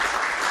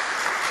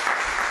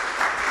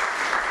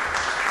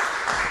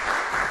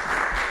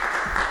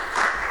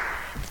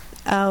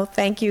Oh,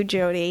 thank you,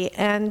 Jody.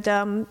 And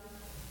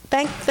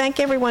thank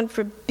everyone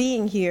for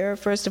being here,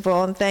 first of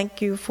all, and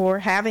thank you for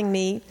having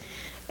me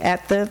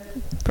at the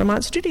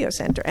Vermont Studio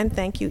Center. And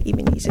thank you,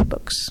 Ebenezer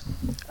Books.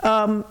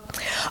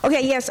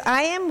 Okay, yes,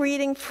 I am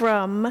reading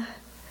from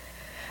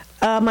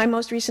my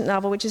most recent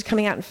novel, which is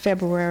coming out in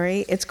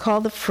February. It's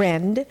called The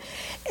Friend,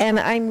 and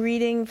I'm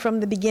reading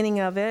from the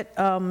beginning of it.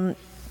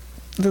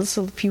 There's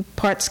a few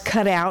parts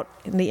cut out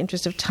in the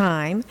interest of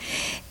time.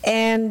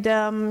 And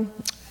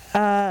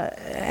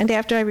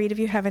after I read, if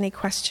you have any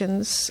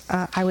questions,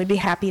 I would be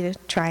happy to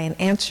try and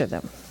answer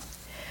them.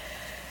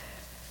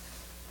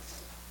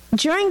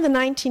 During the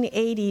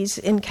 1980s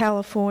in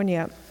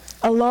California,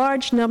 a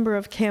large number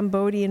of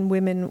Cambodian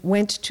women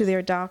went to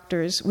their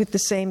doctors with the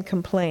same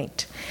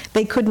complaint.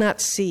 They could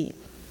not see.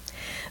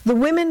 The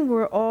women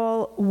were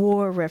all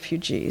war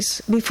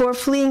refugees. Before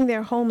fleeing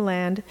their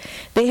homeland,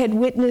 they had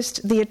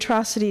witnessed the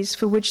atrocities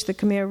for which the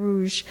Khmer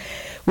Rouge,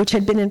 which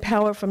had been in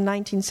power from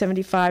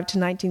 1975 to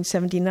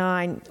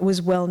 1979, was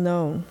well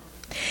known.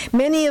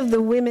 Many of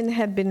the women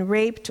had been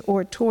raped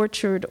or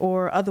tortured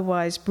or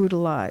otherwise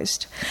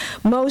brutalized.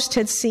 Most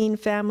had seen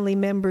family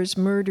members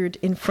murdered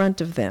in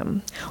front of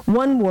them.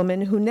 One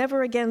woman, who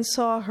never again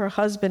saw her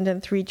husband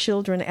and 3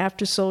 children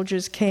after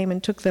soldiers came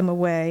and took them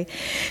away,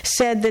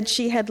 said that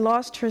she had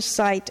lost her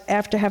sight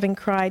after having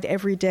cried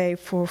every day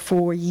for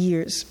 4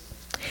 years.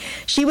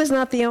 She was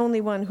not the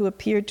only one who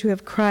appeared to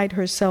have cried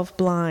herself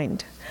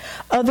blind.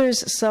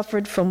 Others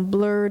suffered from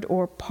blurred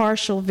or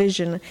partial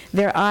vision,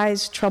 their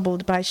eyes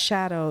troubled by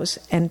shadows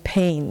and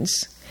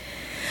pains.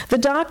 The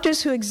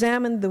doctors who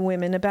examined the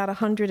women, about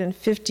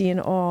 150 in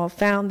all,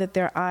 found that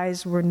their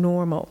eyes were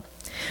normal.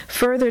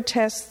 Further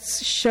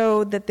tests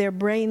showed that their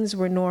brains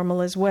were normal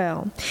as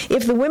well.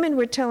 If the women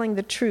were telling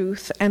the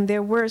truth, and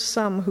there were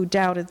some who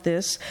doubted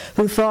this,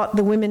 who thought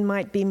the women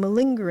might be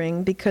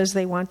malingering because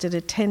they wanted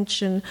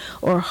attention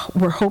or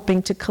were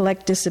hoping to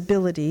collect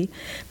disability,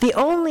 the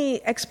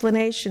only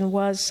explanation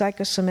was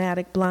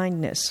psychosomatic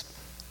blindness.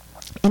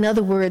 In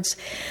other words,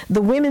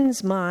 the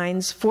women's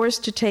minds,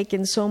 forced to take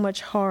in so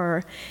much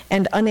horror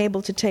and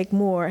unable to take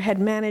more, had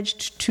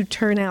managed to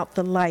turn out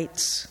the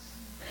lights.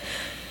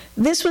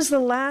 This was the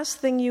last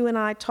thing you and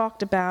I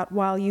talked about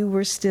while you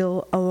were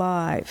still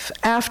alive.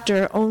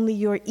 After, only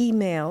your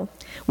email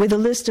with a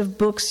list of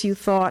books you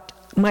thought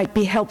might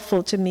be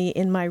helpful to me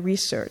in my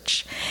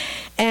research.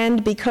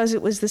 And because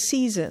it was the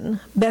season,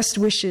 best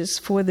wishes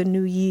for the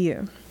new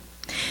year.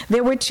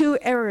 There were 2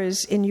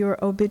 errors in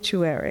your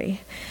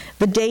obituary.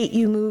 The date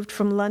you moved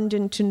from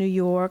London to New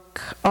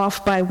York,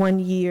 off by 1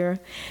 year,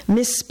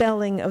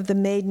 misspelling of the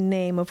maiden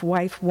name of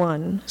wife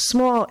 1,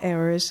 small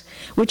errors,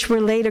 which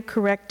were later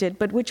corrected,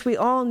 but which we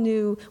all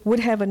knew would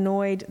have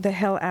annoyed the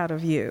hell out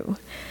of you.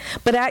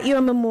 But at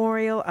your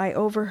memorial, I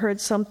overheard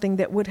something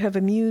that would have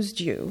amused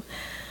you.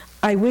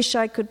 I wish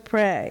I could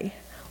pray.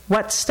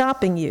 What's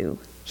stopping you?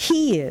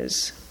 He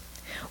is.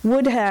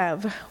 Would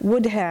have.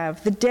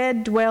 The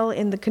dead dwell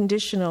in the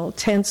conditional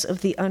tense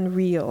of the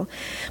unreal.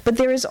 But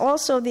there is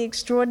also the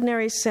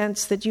extraordinary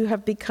sense that you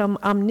have become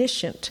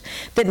omniscient,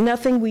 that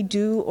nothing we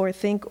do or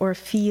think or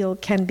feel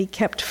can be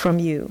kept from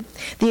you.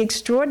 The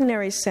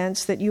extraordinary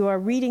sense that you are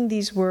reading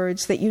these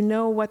words, that you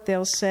know what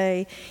they'll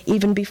say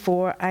even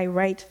before I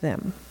write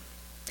them.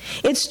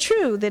 It's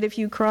true that if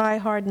you cry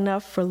hard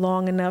enough for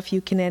long enough,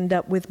 you can end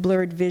up with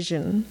blurred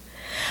vision.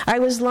 I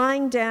was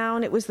lying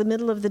down. It was the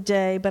middle of the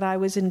day, but I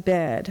was in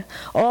bed.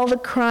 All the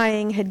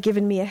crying had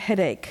given me a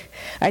headache.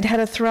 I'd had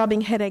a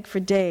throbbing headache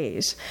for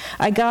days.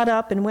 I got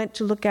up and went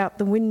to look out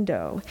the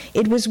window.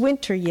 It was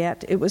winter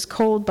yet. It was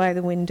cold by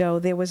the window.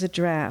 There was a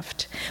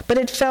draft. But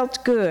it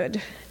felt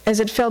good, as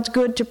it felt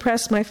good to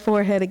press my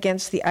forehead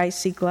against the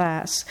icy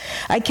glass.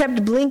 I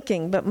kept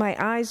blinking, but my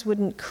eyes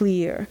wouldn't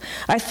clear.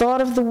 I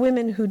thought of the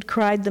women who'd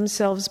cried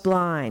themselves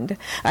blind.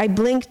 I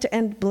blinked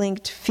and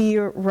blinked,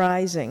 fear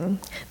rising.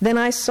 Then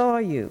I saw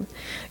you.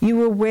 You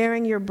were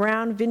wearing your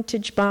brown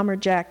vintage bomber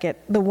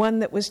jacket, the one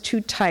that was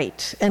too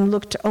tight and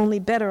looked only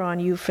better on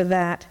you for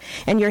that.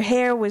 And your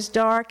hair was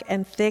dark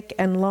and thick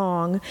and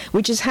long,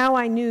 which is how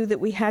I knew that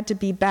we had to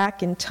be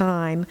back in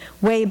time,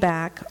 way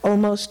back,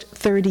 almost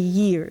 30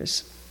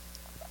 years.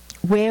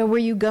 Where were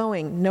you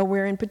going?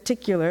 Nowhere in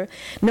particular.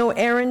 No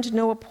errand,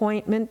 no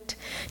appointment.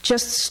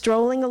 Just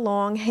strolling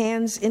along,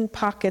 hands in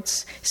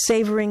pockets,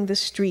 savoring the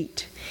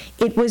street.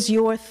 It was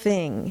your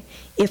thing.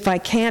 If I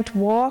can't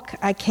walk,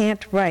 I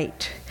can't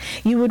write.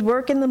 You would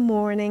work in the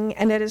morning,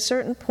 and at a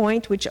certain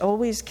point, which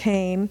always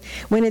came,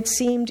 when it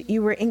seemed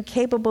you were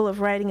incapable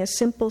of writing a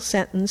simple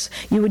sentence,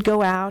 you would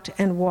go out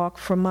and walk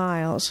for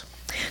miles.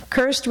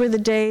 Cursed were the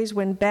days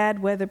when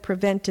bad weather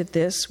prevented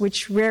this,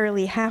 which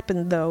rarely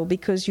happened, though,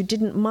 because you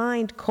didn't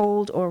mind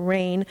cold or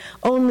rain.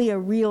 Only a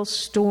real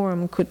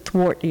storm could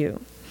thwart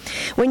you.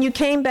 When you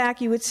came back,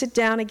 you would sit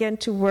down again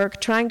to work,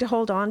 trying to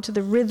hold on to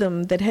the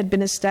rhythm that had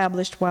been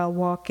established while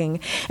walking.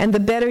 And the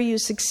better you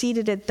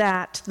succeeded at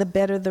that, the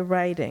better the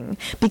writing.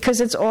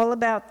 Because it's all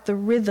about the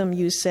rhythm,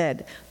 you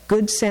said.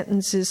 Good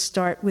sentences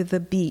start with a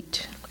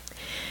beat.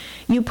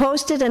 You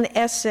posted an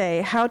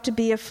essay, How to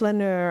be a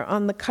Flaneur,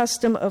 on the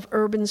custom of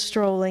urban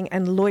strolling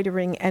and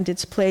loitering and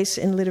its place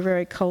in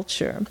literary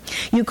culture.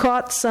 You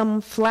caught some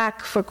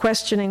flack for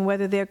questioning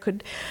whether there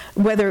could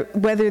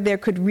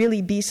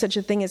really be such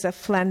a thing as a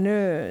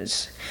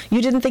flaneuse. You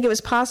didn't think it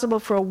was possible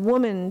for a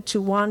woman to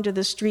wander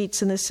the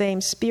streets in the same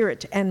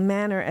spirit and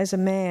manner as a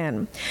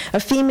man. A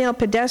female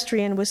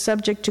pedestrian was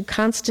subject to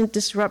constant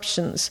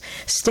disruptions,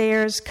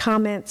 stares,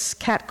 comments,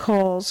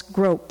 catcalls,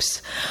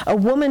 gropes. A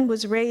woman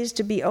was raised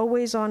to be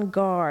always on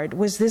guard.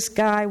 Was this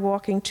guy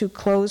walking too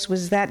close?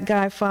 Was that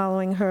guy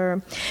following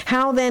her?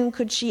 How then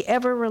could she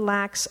ever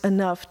relax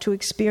enough to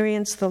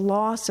experience the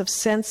loss of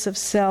sense of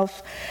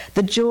self,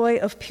 the joy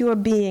of pure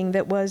being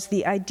that was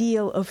the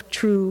ideal of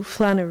true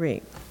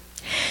flânerie?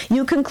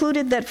 You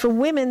concluded that for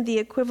women the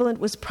equivalent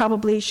was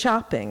probably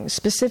shopping,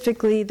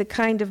 specifically the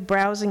kind of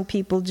browsing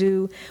people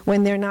do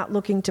when they're not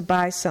looking to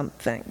buy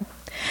something.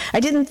 I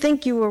didn't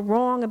think you were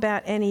wrong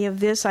about any of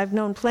this. I've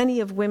known plenty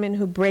of women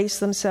who brace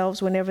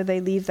themselves whenever they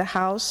leave the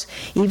house,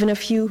 even a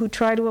few who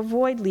try to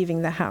avoid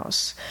leaving the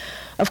house.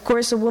 Of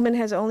course, a woman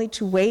has only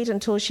to wait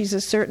until she's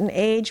a certain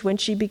age when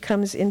she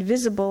becomes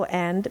invisible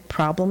and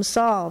problem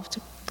solved.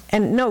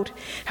 And note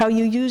how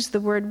you used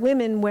the word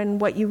women when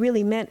what you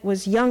really meant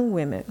was young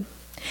women.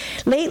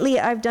 Lately,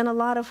 I've done a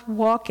lot of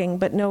walking,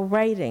 but no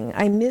writing.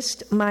 I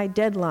missed my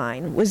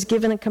deadline, was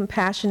given a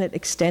compassionate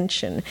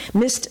extension,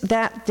 missed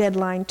that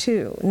deadline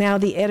too. Now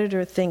the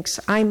editor thinks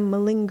I'm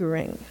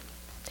malingering.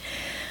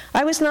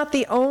 I was not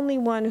the only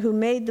one who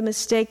made the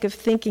mistake of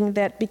thinking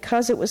that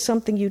because it was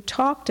something you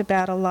talked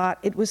about a lot,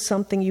 it was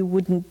something you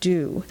wouldn't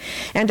do.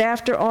 And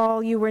after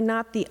all, you were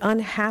not the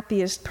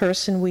unhappiest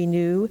person we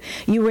knew.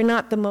 You were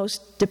not the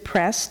most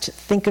depressed.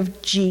 Think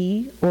of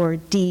G or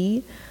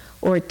D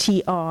or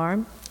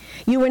TR.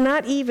 You were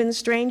not even,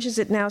 strange as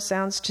it now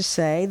sounds to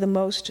say, the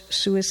most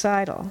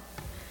suicidal.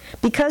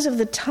 Because of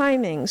the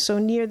timing so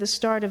near the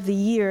start of the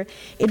year,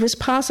 it was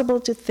possible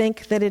to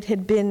think that it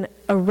had been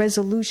a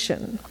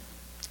resolution.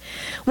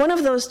 One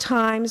of those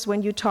times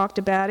when you talked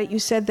about it, you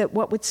said that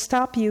what would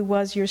stop you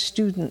was your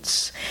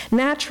students.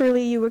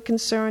 Naturally, you were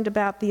concerned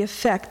about the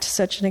effect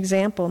such an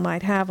example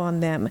might have on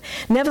them.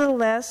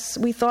 Nevertheless,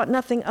 we thought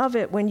nothing of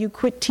it when you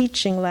quit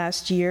teaching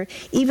last year,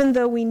 even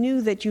though we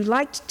knew that you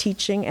liked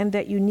teaching and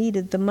that you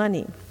needed the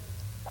money.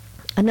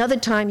 Another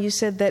time you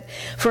said that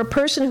for a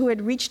person who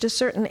had reached a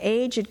certain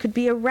age, it could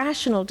be a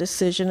rational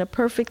decision, a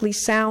perfectly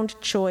sound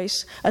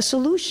choice, a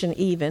solution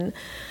even,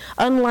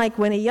 unlike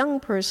when a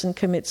young person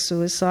commits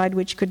suicide,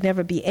 which could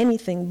never be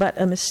anything but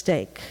a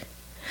mistake.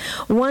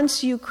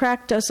 Once you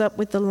cracked us up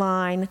with the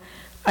line,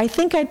 I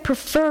think I'd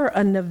prefer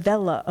a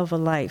novella of a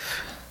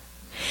life.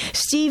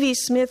 Stevie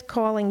Smith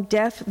calling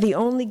death the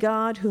only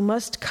God who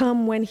must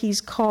come when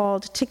he's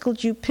called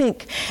tickled you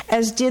pink,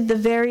 as did the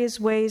various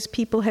ways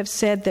people have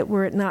said that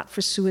were it not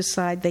for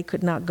suicide, they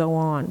could not go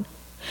on.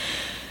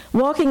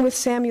 Walking with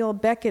Samuel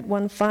Beckett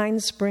one fine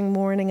spring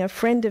morning, a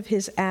friend of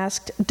his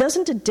asked,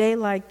 "Doesn't a day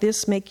like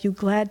this make you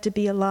glad to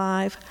be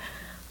alive?"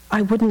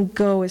 "I wouldn't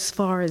go as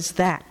far as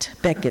that,"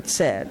 Beckett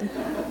said.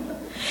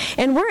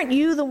 And weren't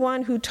you the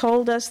one who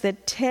told us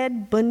that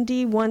Ted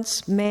Bundy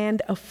once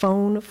manned a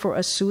phone for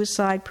a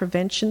suicide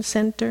prevention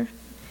center?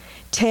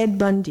 Ted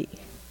Bundy.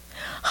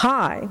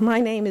 "Hi,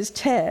 my name is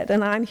Ted,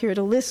 and I'm here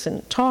to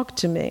listen. Talk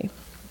to me."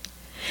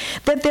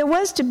 That there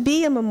was to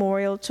be a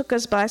memorial took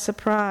us by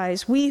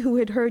surprise. We who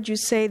had heard you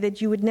say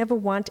that you would never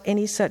want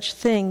any such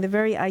thing, the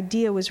very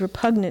idea was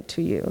repugnant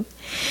to you.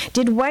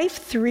 Did wife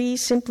 3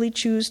 simply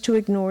choose to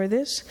ignore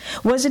this?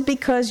 Was it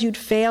because you'd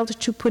failed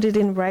to put it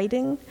in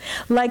writing?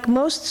 Like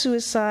most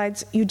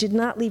suicides, you did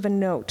not leave a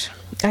note.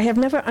 I have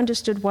never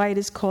understood why it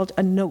is called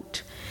a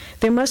note.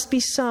 There must be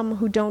some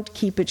who don't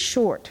keep it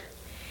short.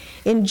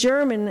 In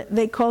German,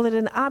 they call it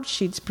an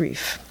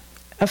Abschiedsbrief,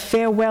 a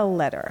farewell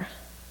letter.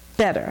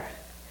 Better.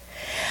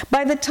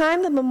 By the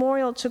time the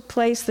memorial took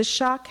place, the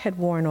shock had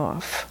worn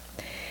off.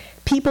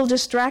 People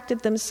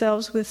distracted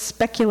themselves with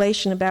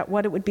speculation about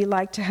what it would be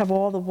like to have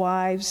all the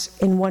wives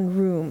in one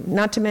room,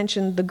 not to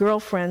mention the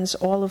girlfriends,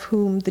 all of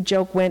whom, the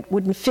joke went,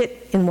 wouldn't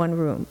fit in one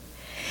room.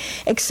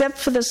 Except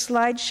for the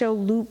slideshow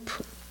loop,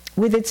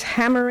 with its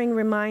hammering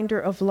reminder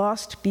of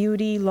lost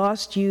beauty,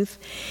 lost youth,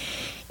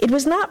 it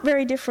was not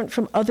very different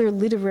from other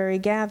literary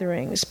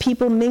gatherings.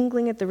 People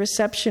mingling at the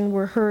reception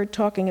were heard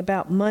talking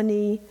about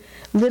money,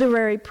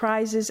 literary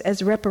prizes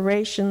as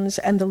reparations,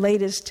 and the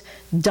latest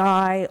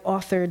Die,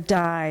 Author,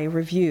 Die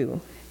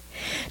review.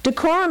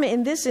 Decorum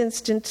in this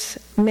instance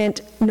meant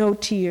no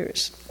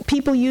tears.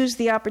 People used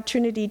the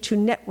opportunity to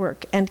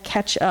network and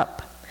catch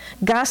up.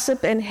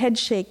 Gossip and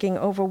head-shaking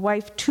over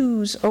wife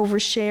 2's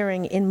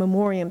oversharing in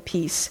memoriam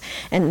piece,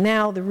 and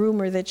now the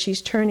rumor that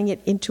she's turning it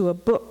into a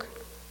book.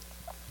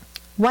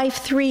 Wife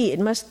 3, it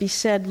must be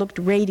said, looked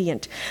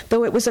radiant,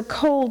 though it was a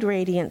cold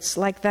radiance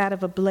like that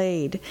of a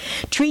blade.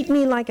 "Treat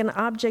me like an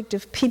object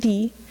of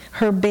pity,"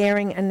 her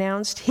bearing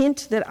announced.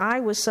 "Hint that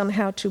I was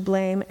somehow to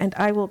blame, and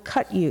I will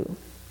cut you."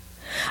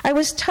 I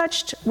was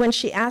touched when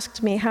she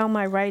asked me how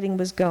my writing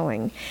was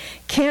going.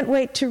 "Can't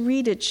wait to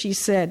read it," she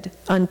said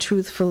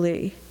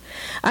untruthfully.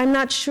 I'm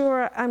not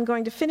sure I'm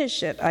going to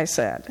finish it, I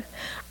said.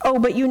 Oh,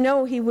 but you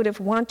know he would have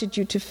wanted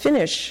you to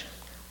finish.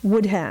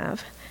 Would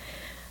have.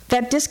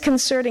 That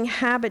disconcerting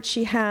habit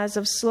she has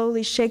of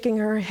slowly shaking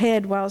her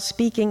head while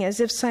speaking as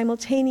if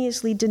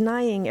simultaneously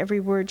denying every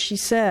word she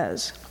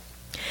says.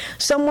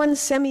 Someone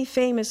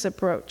semi-famous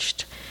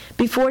approached.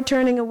 Before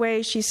turning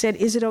away, she said,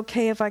 "Is it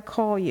okay if I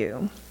call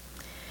you?"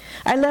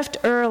 I left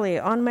early.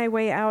 On my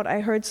way out,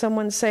 I heard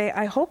someone say,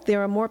 "I hope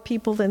there are more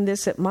people than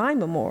this at my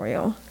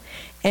memorial."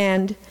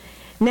 And,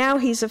 "Now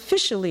he's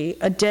officially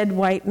a dead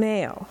white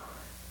male."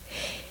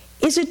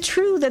 Is it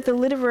true that the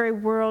literary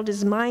world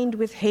is mined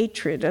with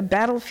hatred, a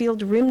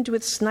battlefield rimmed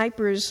with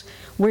snipers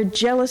where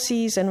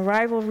jealousies and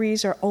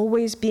rivalries are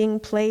always being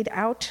played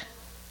out?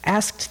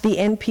 Asked the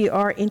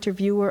NPR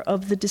interviewer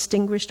of the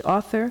distinguished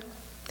author.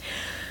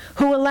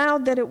 Who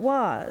allowed that it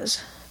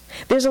was?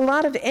 There's a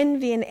lot of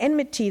envy and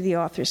enmity, the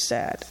author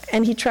said,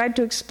 and he tried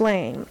to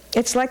explain.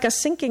 It's like a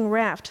sinking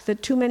raft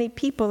that too many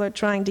people are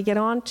trying to get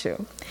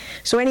onto.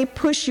 So any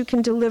push you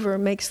can deliver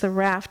makes the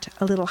raft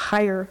a little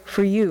higher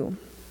for you.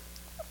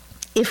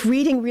 If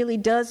reading really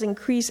does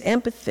increase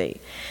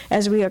empathy,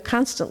 as we are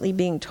constantly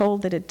being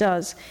told that it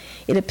does,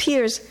 it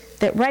appears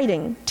that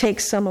writing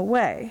takes some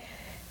away.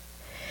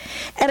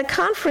 At a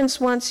conference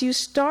once, you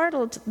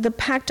startled the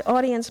packed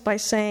audience by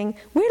saying,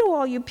 "Where do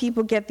all you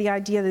people get the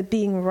idea that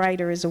being a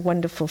writer is a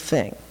wonderful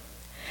thing?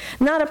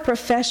 Not a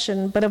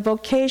profession, but a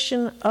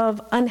vocation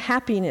of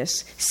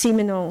unhappiness,"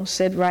 Simenon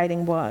said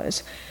writing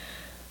was.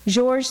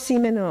 Georges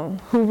Simenon,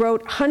 who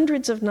wrote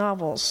hundreds of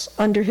novels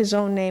under his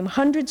own name,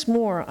 hundreds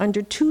more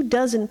under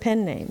 24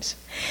 pen names,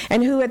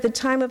 and who at the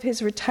time of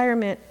his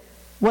retirement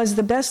was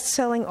the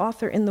best-selling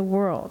author in the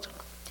world.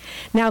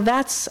 Now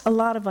that's a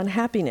lot of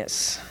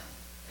unhappiness.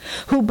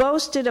 Who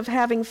boasted of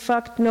having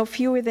fucked no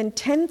fewer than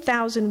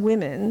 10,000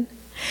 women,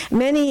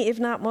 many, if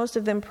not most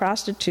of them,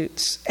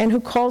 prostitutes, and who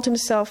called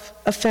himself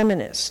a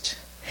feminist.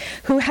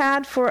 Who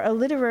had for a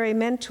literary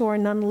mentor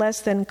none less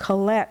than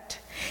Colette,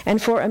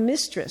 and for a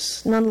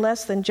mistress none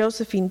less than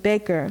Josephine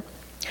Baker,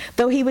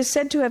 though he was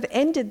said to have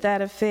ended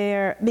that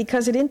affair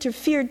because it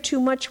interfered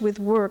too much with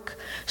work,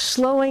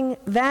 slowing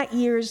that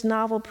year's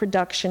novel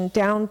production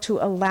down to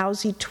a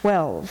lousy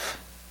 12.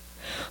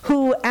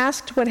 Who,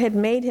 asked what had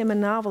made him a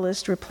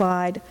novelist,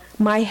 replied,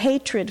 "My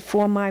hatred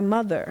for my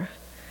mother."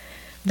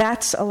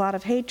 That's a lot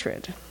of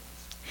hatred.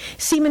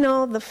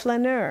 Simenon the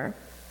flaneur.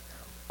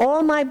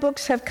 "All my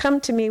books have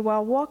come to me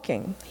while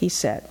walking," he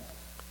said.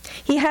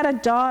 He had a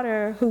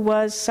daughter who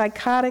was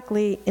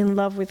psychotically in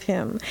love with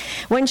him.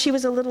 When she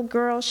was a little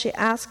girl, she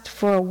asked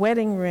for a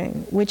wedding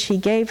ring, which he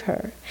gave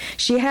her.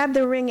 She had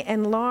the ring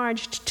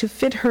enlarged to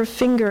fit her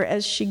finger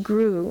as she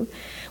grew.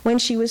 When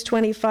she was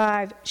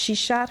 25, she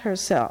shot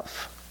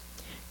herself.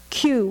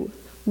 Q.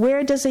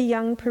 Where does a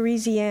young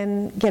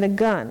Parisienne get a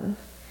gun?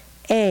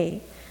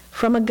 A.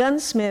 From a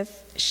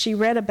gunsmith she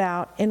read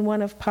about in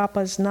one of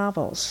Papa's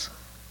novels.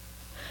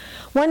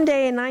 One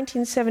day in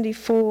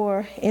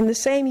 1974, in the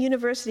same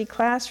university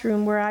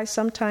classroom where I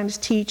sometimes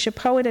teach, a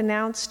poet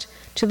announced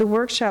to the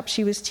workshop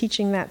she was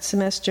teaching that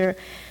semester,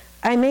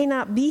 "I may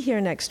not be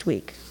here next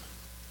week."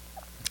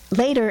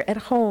 Later,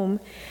 at home,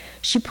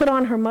 she put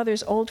on her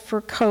mother's old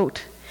fur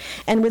coat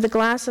and with a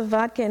glass of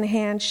vodka in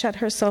hand shut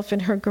herself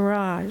in her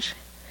garage.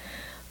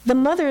 The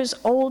mother's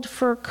old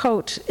fur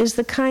coat is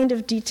the kind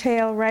of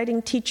detail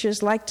writing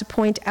teachers like to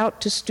point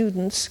out to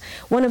students,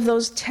 one of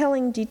those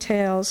telling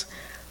details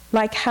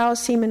like how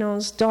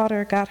Simenon's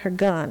daughter got her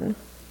gun,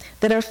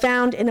 that are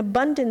found in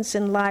abundance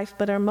in life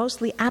but are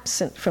mostly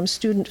absent from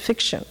student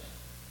fiction.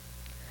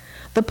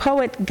 The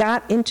poet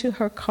got into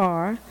her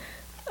car,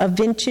 a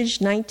vintage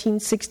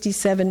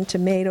 1967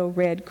 tomato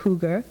red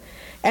Cougar,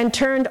 and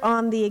turned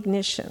on the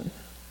ignition.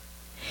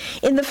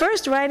 In the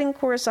first writing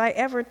course I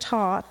ever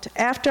taught,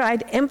 after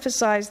I'd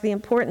emphasized the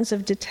importance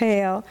of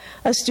detail,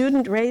 a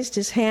student raised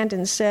his hand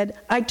and said,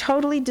 "I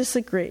totally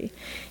disagree.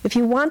 If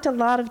you want a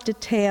lot of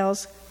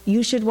details,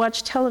 you should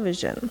watch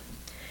television."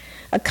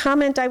 A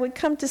comment I would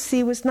come to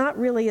see was not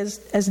really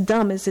as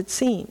dumb as it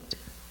seemed.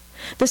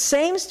 The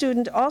same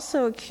student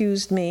also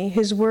accused me,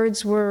 his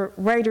words were,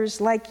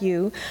 "Writers like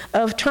you,"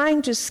 of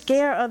trying to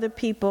scare other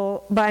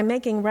people by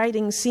making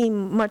writing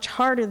seem much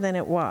harder than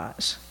it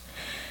was.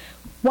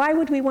 "Why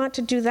would we want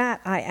to do that?"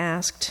 I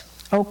asked.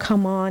 "Oh,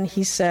 come on,"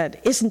 he said.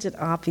 "Isn't it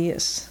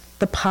obvious?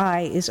 The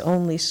pie is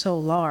only so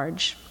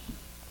large."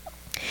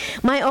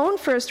 My own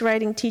first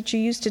writing teacher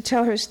used to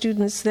tell her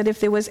students that if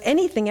there was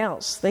anything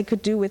else they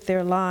could do with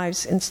their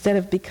lives instead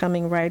of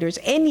becoming writers,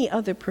 any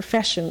other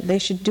profession, they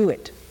should do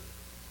it.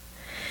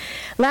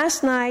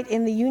 Last night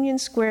in the Union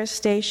Square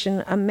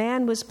station, a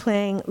man was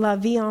playing La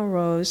Vie en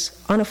Rose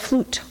on a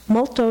flute,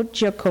 molto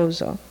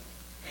giocoso.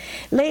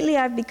 Lately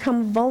I've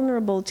become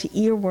vulnerable to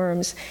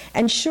earworms,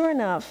 and sure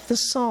enough, the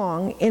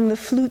song in the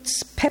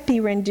flute's peppy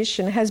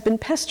rendition has been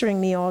pestering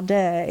me all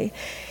day.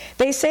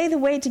 They say the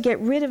way to get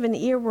rid of an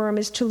earworm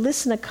is to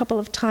listen a couple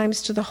of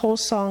times to the whole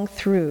song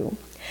through.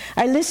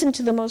 I listened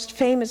to the most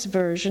famous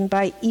version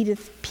by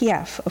Edith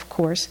Piaf, of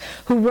course,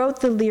 who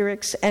wrote the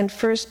lyrics and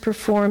first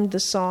performed the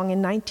song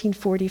in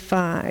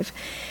 1945.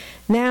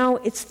 Now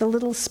it's the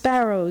little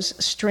sparrow's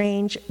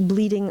strange,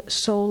 bleating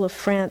soul of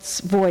France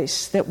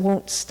voice that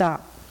won't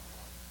stop.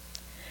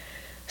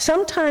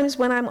 Sometimes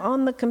when I'm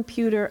on the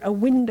computer, a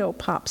window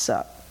pops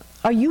up.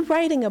 Are you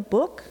writing a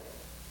book?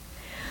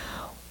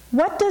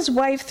 What does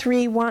wife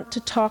 3 want to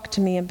talk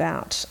to me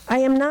about? I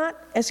am not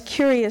as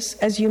curious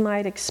as you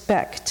might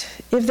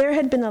expect. If there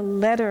had been a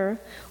letter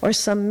or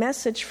some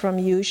message from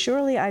you,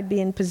 surely I'd be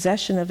in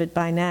possession of it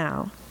by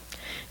now.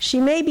 She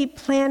may be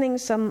planning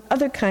some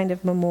other kind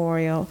of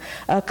memorial,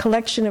 a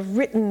collection of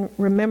written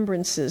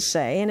remembrances,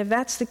 say, and if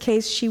that's the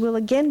case, she will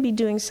again be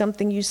doing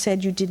something you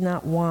said you did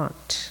not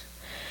want.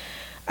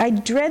 I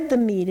dread the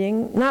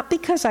meeting, not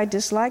because I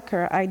dislike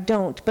her, I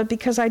don't, but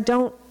because I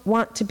don't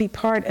want to be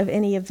part of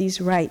any of these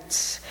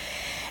rites.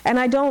 And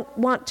I don't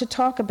want to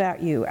talk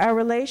about you. Our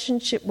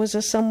relationship was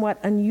a somewhat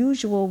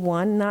unusual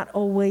one, not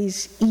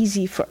always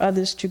easy for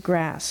others to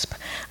grasp.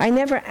 I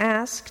never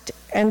asked,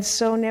 and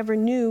so never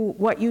knew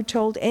what you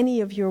told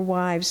any of your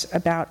wives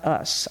about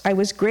us. I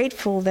was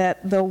grateful that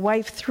though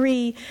wife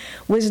 3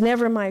 was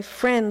never my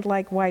friend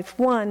like wife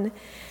 1,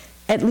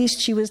 at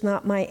least she was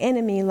not my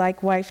enemy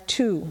like wife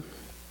 2.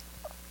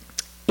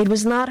 It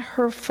was not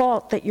her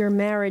fault that your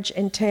marriage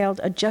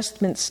entailed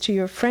adjustments to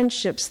your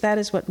friendships. That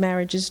is what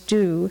marriages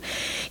do.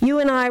 You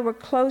and I were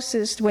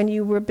closest when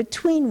you were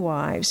between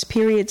wives,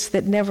 periods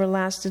that never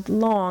lasted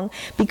long,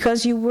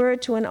 because you were,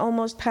 to an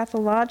almost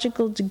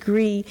pathological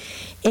degree,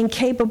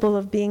 incapable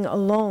of being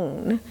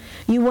alone.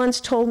 You once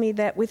told me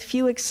that with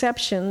few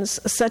exceptions,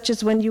 such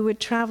as when you were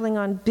traveling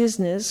on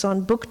business,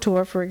 on book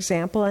tour, for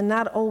example, and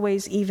not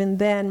always even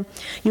then,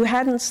 you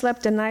hadn't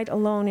slept a night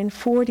alone in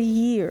 40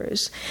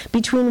 years.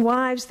 Between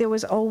wives, there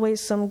was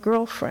always some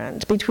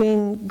girlfriend.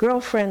 Between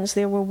girlfriends,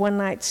 there were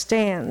one-night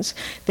stands.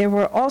 There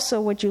were also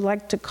what you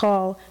like to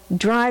call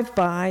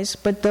drive-bys,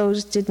 but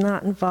those did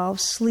not involve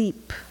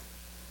sleep.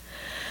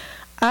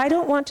 I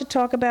don't want to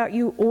talk about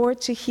you or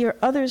to hear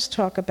others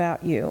talk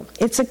about you.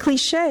 It's a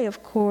cliche,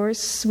 of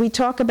course. We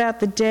talk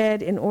about the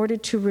dead in order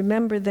to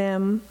remember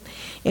them,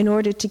 in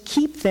order to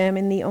keep them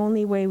in the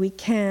only way we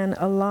can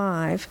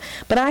alive.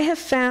 But I have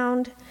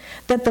found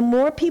that the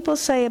more people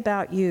say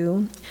about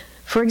you,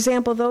 for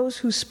example, those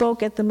who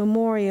spoke at the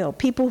memorial,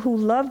 people who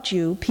loved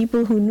you,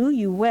 people who knew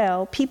you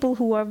well, people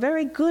who are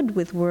very good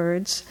with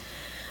words,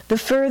 the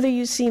further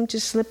you seem to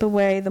slip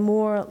away, the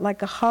more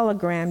like a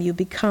hologram you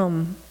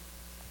become.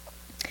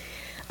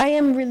 I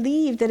am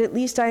relieved that at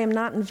least I am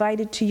not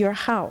invited to your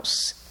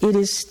house. It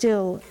is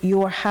still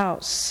your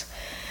house.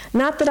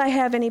 Not that I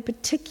have any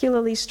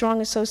particularly strong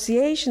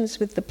associations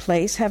with the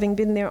place, having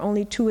been there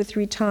only 2 or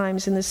 3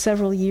 times in the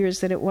several years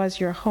that it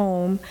was your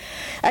home.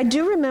 I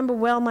do remember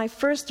well my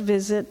first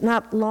visit,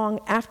 not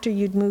long after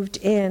you'd moved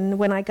in,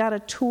 when I got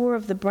a tour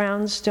of the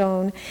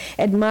brownstone,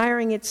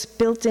 admiring its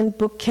built-in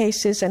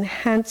bookcases and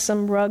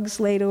handsome rugs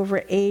laid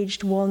over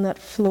aged walnut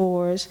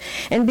floors,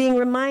 and being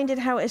reminded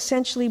how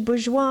essentially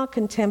bourgeois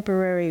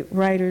contemporary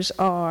writers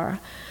are.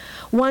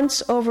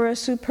 Once, over a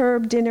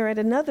superb dinner at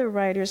another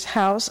writer's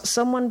house,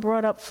 someone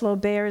brought up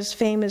Flaubert's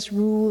famous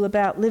rule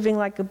about living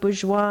like a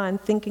bourgeois and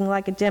thinking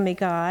like a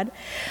demigod,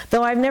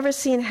 though I've never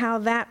seen how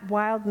that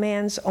wild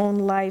man's own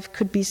life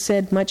could be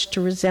said much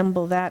to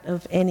resemble that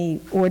of any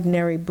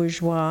ordinary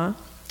bourgeois.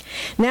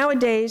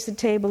 Nowadays, the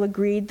table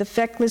agreed, the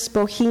feckless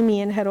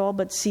bohemian had all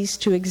but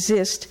ceased to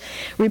exist,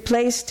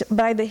 replaced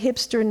by the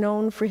hipster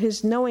known for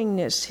his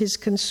knowingness, his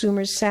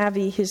consumer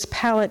savvy, his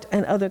palate,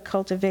 and other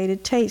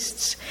cultivated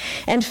tastes.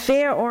 And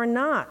fair or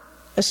not,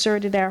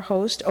 asserted our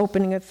host,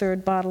 opening a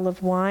 3rd bottle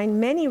of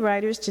wine, many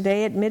writers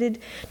today admitted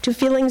to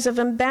feelings of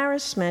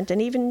embarrassment and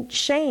even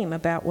shame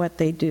about what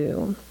they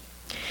do.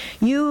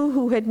 You,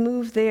 who had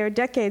moved there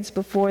decades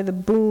before the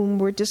boom,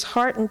 were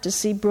disheartened to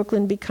see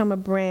Brooklyn become a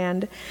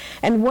brand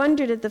and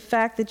wondered at the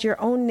fact that your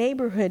own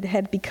neighborhood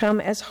had become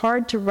as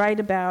hard to write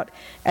about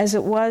as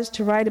it was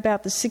to write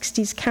about the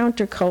 60s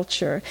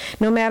counterculture.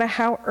 No matter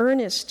how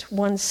earnest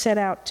one set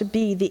out to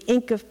be, the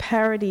ink of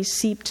parody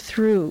seeped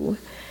through.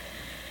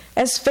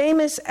 As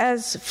famous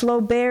as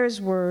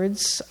Flaubert's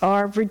words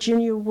are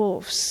Virginia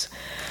Woolf's,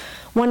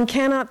 "One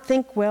cannot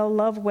think well,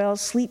 love well,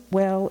 sleep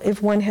well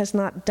if one has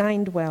not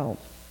dined well."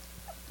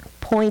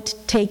 Point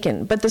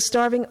taken. But the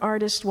starving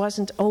artist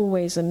wasn't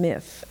always a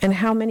myth. And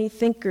how many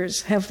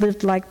thinkers have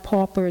lived like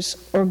paupers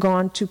or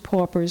gone to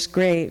paupers'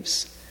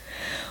 graves?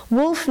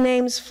 Woolf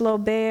names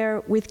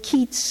Flaubert with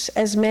Keats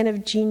as men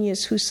of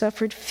genius who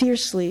suffered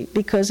fiercely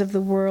because of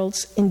the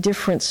world's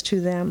indifference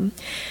to them.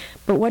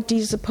 But what do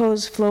you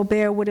suppose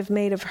Flaubert would have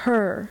made of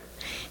her?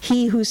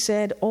 He who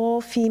said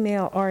all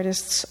female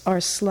artists are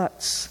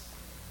sluts.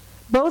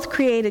 Both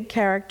created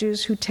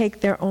characters who take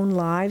their own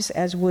lives,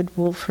 as would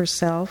Woolf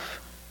herself.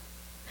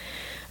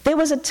 There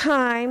was a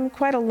time,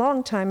 quite a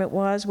long time it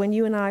was, when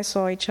you and I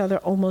saw each other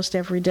almost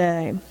every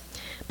day.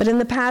 But in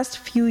the past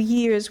few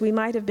years, we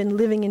might have been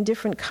living in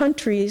different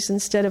countries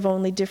instead of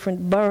only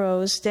different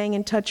boroughs, staying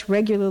in touch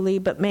regularly,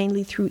 but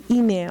mainly through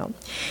email.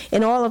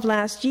 In all of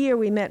last year,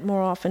 we met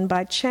more often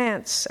by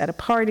chance, at a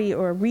party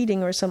or a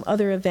reading or some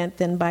other event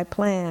than by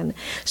plan.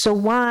 So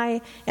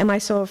why am I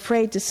so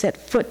afraid to set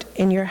foot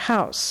in your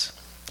house?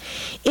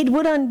 It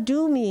would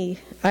undo me,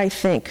 I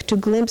think, to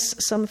glimpse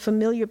some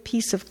familiar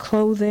piece of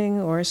clothing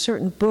or a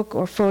certain book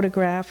or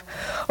photograph,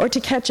 or to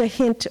catch a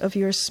hint of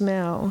your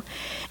smell.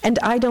 And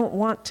I don't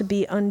want to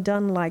be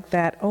undone like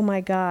that. Oh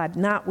my God,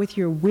 not with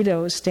your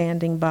widow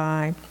standing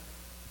by.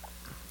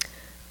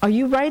 Are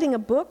you writing a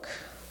book?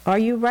 Are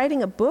you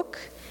writing a book?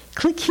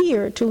 Click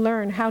here to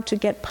learn how to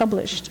get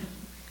published.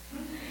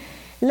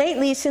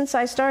 Lately, since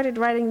I started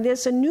writing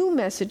this, a new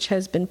message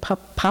has been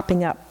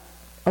popping up.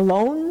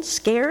 Alone,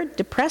 scared,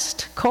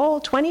 depressed,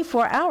 call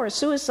 24-hour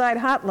suicide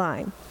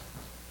hotline.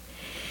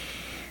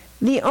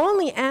 The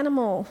only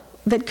animal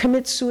that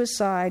commits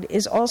suicide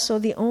is also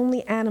the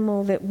only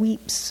animal that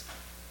weeps.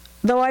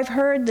 Though I've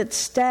heard that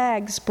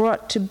stags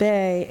brought to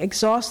bay,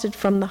 exhausted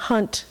from the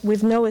hunt,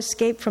 with no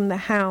escape from the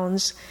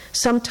hounds,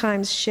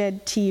 sometimes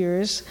shed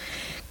tears,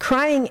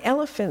 crying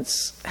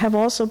elephants have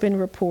also been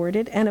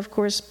reported, and of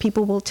course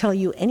people will tell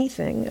you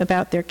anything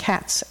about their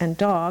cats and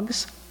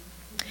dogs.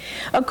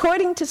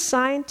 According to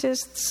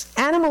scientists,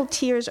 animal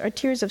tears are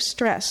tears of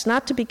stress,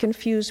 not to be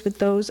confused with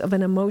those of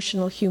an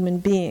emotional human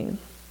being.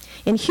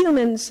 In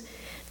humans,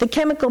 the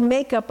chemical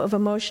makeup of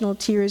emotional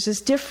tears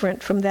is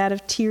different from that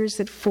of tears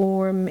that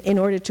form in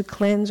order to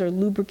cleanse or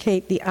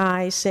lubricate the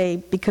eye,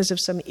 say, because of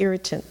some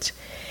irritant.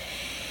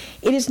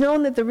 It is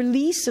known that the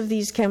release of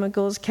these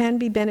chemicals can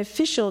be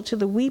beneficial to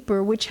the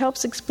weeper, which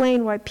helps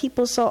explain why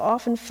people so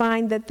often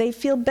find that they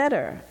feel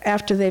better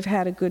after they've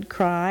had a good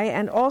cry,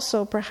 and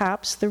also,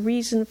 perhaps, the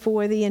reason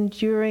for the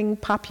enduring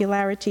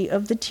popularity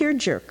of the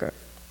tearjerker.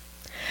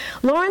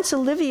 Laurence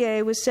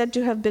Olivier was said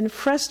to have been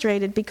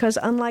frustrated because,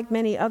 unlike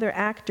many other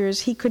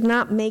actors, he could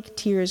not make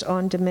tears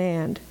on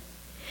demand.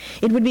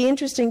 It would be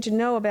interesting to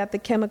know about the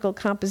chemical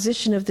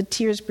composition of the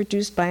tears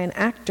produced by an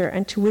actor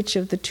and to which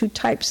of the two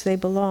types they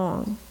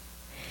belong.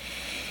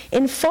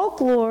 In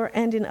folklore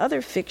and in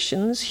other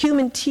fictions,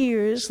 human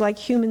tears, like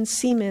human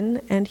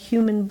semen and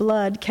human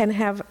blood, can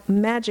have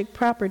magic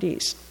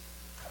properties.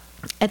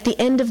 At the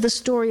end of the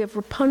story of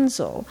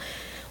Rapunzel,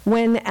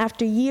 when,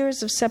 after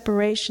years of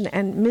separation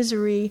and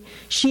misery,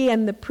 she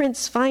and the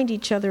prince find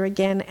each other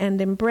again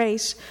and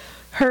embrace,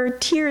 her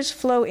tears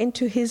flow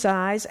into his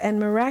eyes and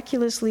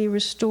miraculously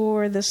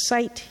restore the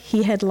sight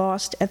he had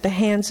lost at the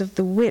hands of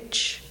the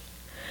witch.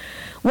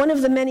 One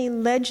of the many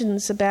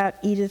legends about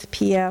Edith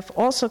Piaf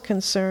also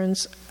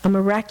concerns a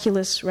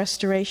miraculous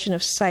restoration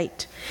of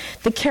sight.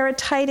 The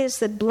keratitis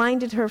that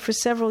blinded her for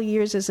several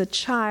years as a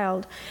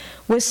child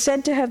was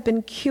said to have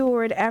been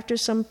cured after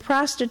some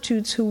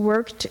prostitutes who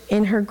worked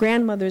in her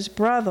grandmother's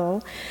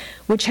brothel,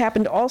 which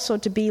happened also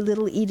to be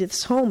little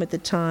Edith's home at the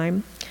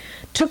time,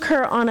 took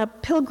her on a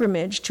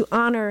pilgrimage to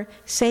honor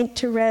Saint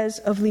Thérèse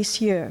of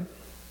Lisieux.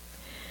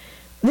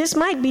 This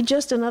might be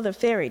just another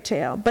fairy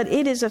tale, but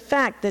it is a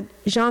fact that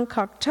Jean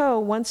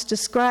Cocteau once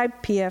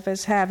described Piaf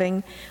as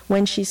having,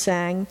 when she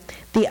sang,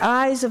 the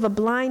eyes of a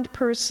blind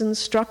person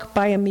struck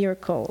by a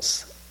miracle,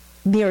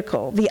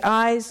 the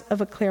eyes of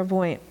a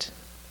clairvoyant.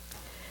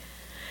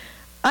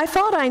 I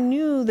thought I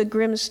knew the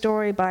grim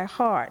story by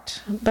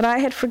heart, but I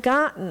had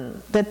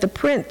forgotten that the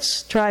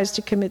prince tries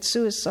to commit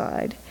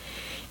suicide.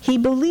 He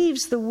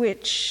believes the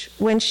witch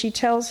when she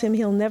tells him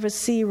he'll never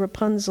see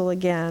Rapunzel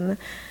again,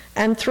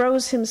 and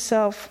throws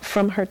himself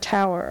from her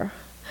tower.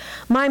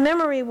 My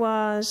memory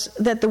was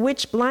that the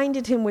witch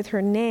blinded him with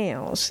her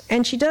nails,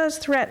 and she does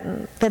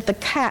threaten that the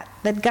cat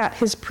that got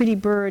his pretty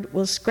bird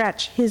will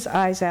scratch his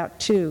eyes out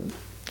too.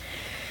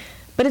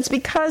 But it's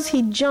because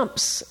he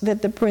jumps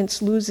that the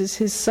prince loses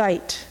his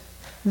sight.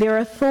 There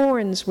are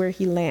thorns where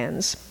he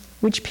lands,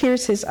 which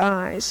pierce his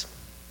eyes.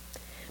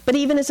 But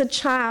even as a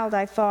child,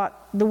 I thought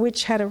the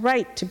witch had a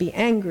right to be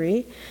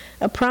angry.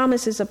 A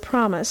promise is a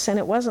promise, and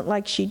it wasn't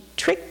like she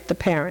tricked the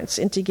parents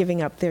into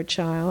giving up their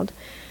child.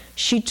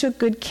 She took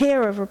good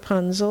care of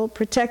Rapunzel,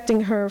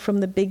 protecting her from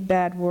the big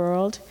bad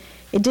world.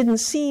 It didn't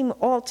seem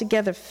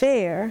altogether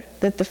fair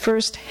that the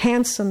first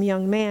handsome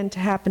young man to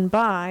happen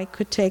by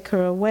could take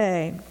her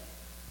away.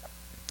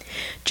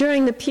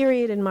 During the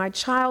period in my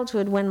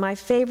childhood when my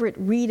favorite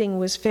reading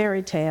was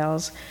fairy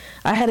tales,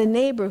 I had a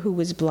neighbor who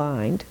was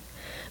blind.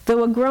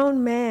 Though a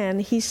grown man,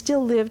 he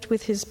still lived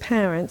with his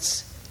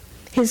parents.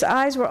 His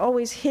eyes were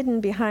always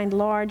hidden behind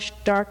large,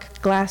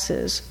 dark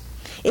glasses.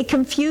 It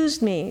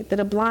confused me that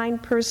a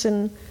blind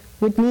person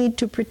would need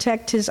to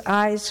protect his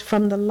eyes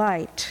from the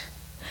light.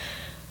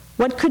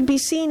 What could be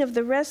seen of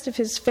the rest of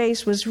his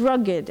face was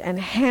rugged and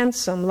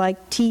handsome,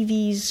 like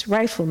TV's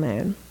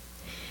Rifleman.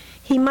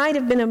 He might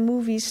have been a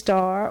movie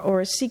star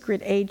or a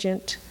secret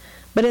agent,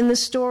 but in the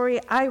story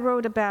I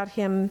wrote about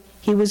him,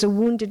 he was a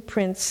wounded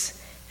prince,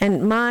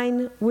 and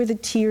mine were the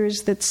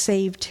tears that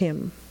saved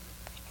him.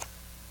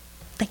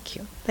 Thank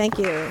you. Thank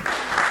you.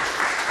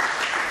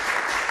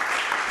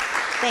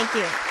 Thank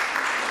you.